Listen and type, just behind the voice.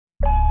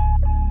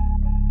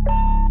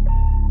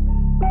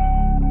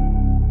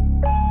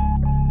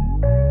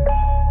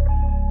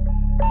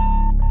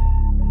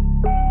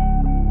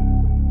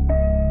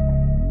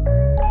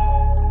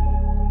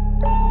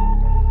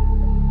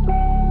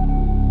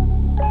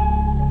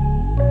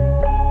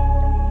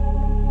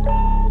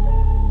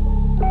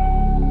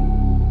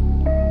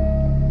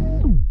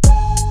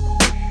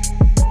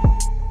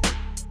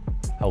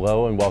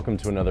Hello and welcome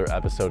to another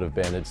episode of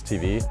Bandits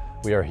TV.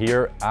 We are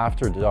here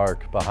after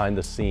dark behind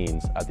the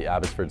scenes at the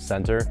Abbotsford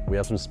Centre. We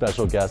have some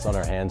special guests on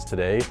our hands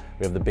today.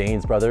 We have the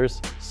Bains brothers,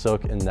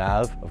 Sukh and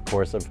Nav, of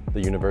course, of the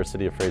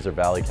University of Fraser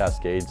Valley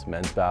Cascades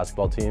men's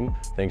basketball team.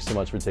 Thanks so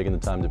much for taking the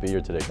time to be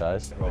here today,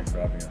 guys. Thanks for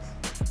having us.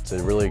 It's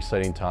a really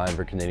exciting time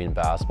for Canadian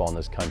basketball in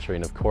this country.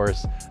 And of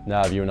course,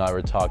 Nav, you and I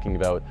were talking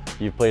about,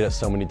 you've played at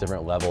so many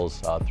different levels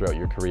throughout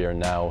your career. And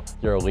now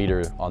you're a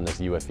leader on this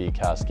UFE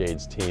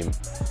Cascades team.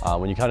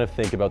 When you kind of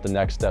think about the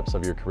next steps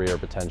of your career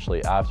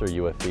potentially after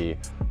UFE,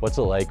 what's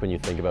it like when you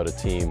think about a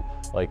team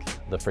like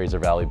the Fraser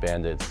Valley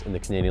Bandits in the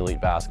Canadian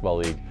Elite Basketball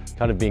League,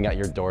 kind of being at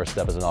your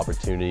doorstep as an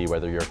opportunity,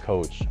 whether you're a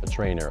coach, a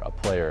trainer, a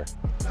player?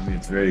 I mean,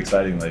 it's very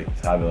exciting, like,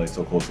 to have it like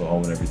so close to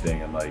home and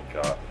everything, and like,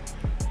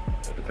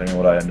 depending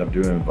on what I end up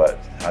doing, but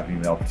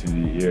having the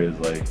opportunity here is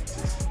like,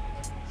 just,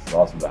 it's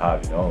awesome to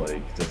have, you know,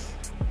 like, just,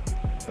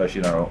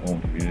 especially in our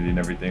own community and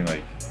everything,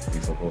 like,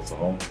 being so close to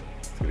home,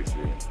 it's a good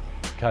experience.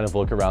 Kind of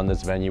look around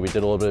this venue. We did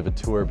a little bit of a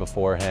tour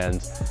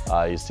beforehand.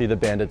 You see the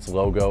Bandits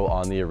logo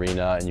on the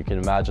arena and you can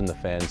imagine the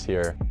fans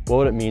here. What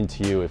would it mean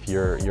to you if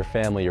your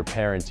family, your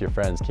parents, your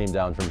friends came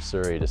down from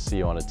Surrey to see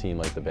you on a team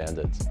like the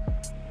Bandits?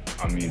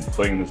 I mean,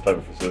 playing in this type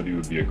of facility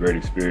would be a great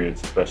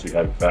experience, especially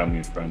having family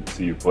and friends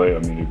see you play. I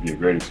mean, it'd be a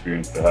great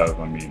experience to have.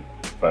 I mean,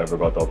 if I ever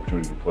got the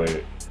opportunity to play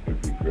it,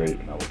 it'd be great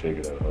and I would take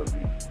it at a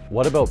heartbeat.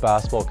 What about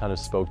basketball kind of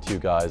spoke to you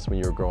guys when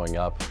you were growing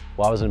up?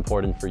 Why was it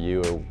important for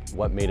you, or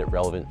what made it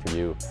relevant for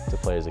you to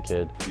play as a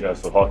kid? Yeah,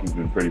 so hockey's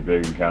been pretty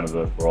big in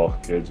Canada for all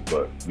kids,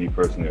 but me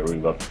personally, I really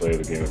love to play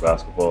the game of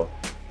basketball.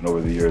 And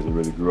over the years, it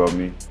really grew on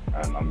me,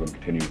 and I'm going to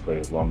continue to play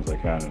as long as I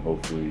can, and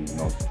hopefully, you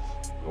know,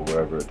 go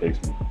wherever it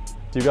takes me.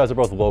 So you guys are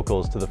both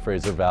locals to the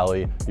Fraser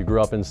Valley. You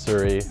grew up in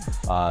Surrey.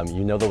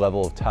 You know the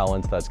level of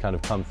talent that's kind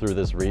of come through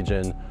this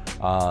region.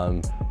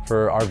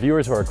 For our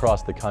viewers who are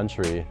across the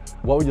country,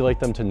 what would you like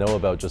them to know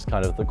about just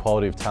kind of the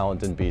quality of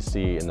talent in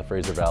BC, in the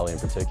Fraser Valley in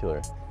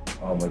particular?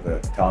 Like, the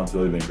talent's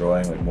really been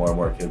growing. Like, more and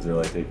more kids are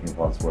like taking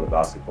upon the sport of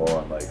basketball,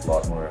 and like a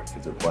lot more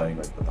kids are playing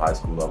like the high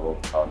school level.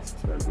 Talent's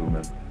been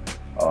booming,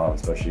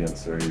 especially in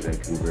Surrey,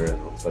 Vancouver,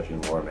 and especially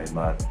in the Lower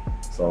Mainland.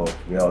 So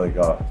we have like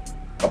a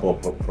couple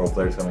of pro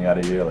players coming out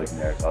of here, like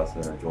Merrick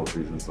Hudson and Joel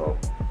Friesen. So,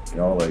 you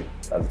know, like,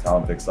 as the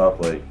talent picks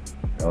up, like,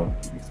 you know,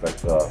 you expect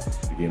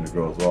the game to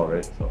grow as well,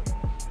 right? So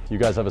you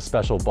guys have a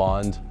special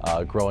bond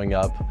growing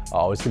up,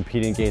 always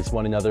competing against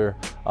one another.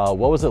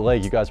 What was it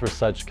like? You guys were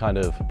such kind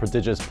of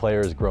prodigious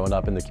players growing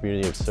up in the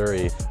community of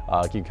Surrey.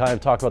 Can you kind of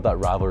talk about that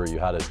rivalry you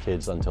had as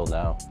kids until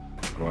now?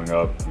 Growing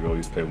up, we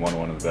always played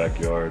 1-on-1 in the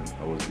backyard,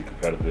 always be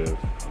competitive.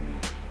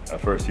 At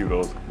first, you would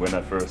always win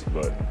at first,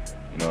 but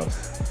you know,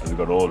 as I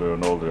got older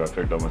and older, I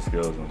picked up my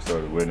skills and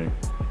started winning.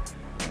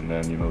 And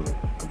then, you know, the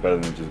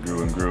competitiveness just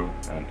grew and grew,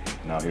 and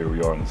now here we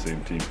are on the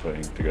same team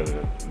playing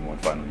together in one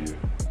final year.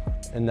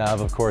 And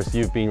Nav, of course,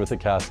 you've been with the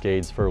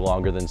Cascades for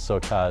longer than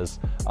Sukh has.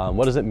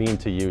 What does it mean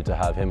to you to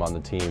have him on the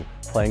team,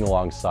 playing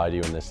alongside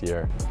you in this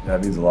year? Yeah,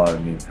 it means a lot. I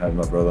mean, having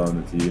my brother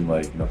on the team,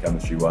 like, you know,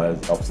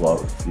 chemistry-wise, helps a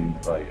lot with the team,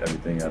 like,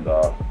 everything. And,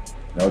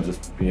 you know,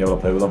 just being able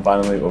to play with him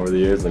finally over the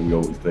years, like, we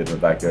always played in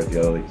the backyard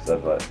together, like you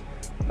said, but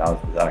now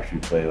to actually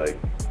play like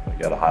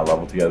at a high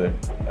level together,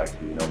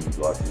 actually, you know, means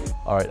a lot to me.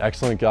 All right,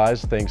 excellent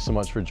guys. Thanks so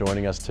much for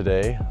joining us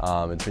today.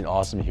 It's been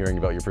awesome hearing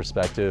about your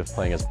perspective,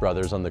 playing as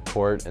brothers on the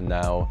court, and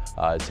now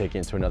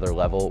taking it to another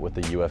level with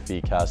the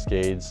UFE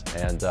Cascades,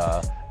 and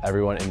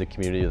everyone in the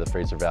community of the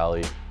Fraser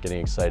Valley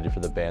getting excited for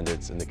the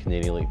Bandits in the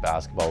Canadian Elite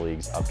Basketball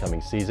League's upcoming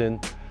season.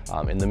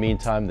 In the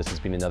meantime, this has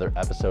been another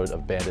episode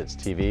of Bandits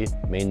TV.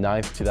 May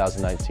 9th,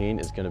 2019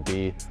 is going to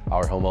be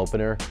our home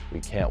opener. We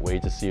can't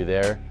wait to see you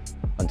there.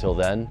 Until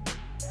then,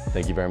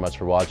 thank you very much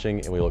for watching,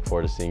 and we look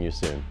forward to seeing you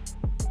soon.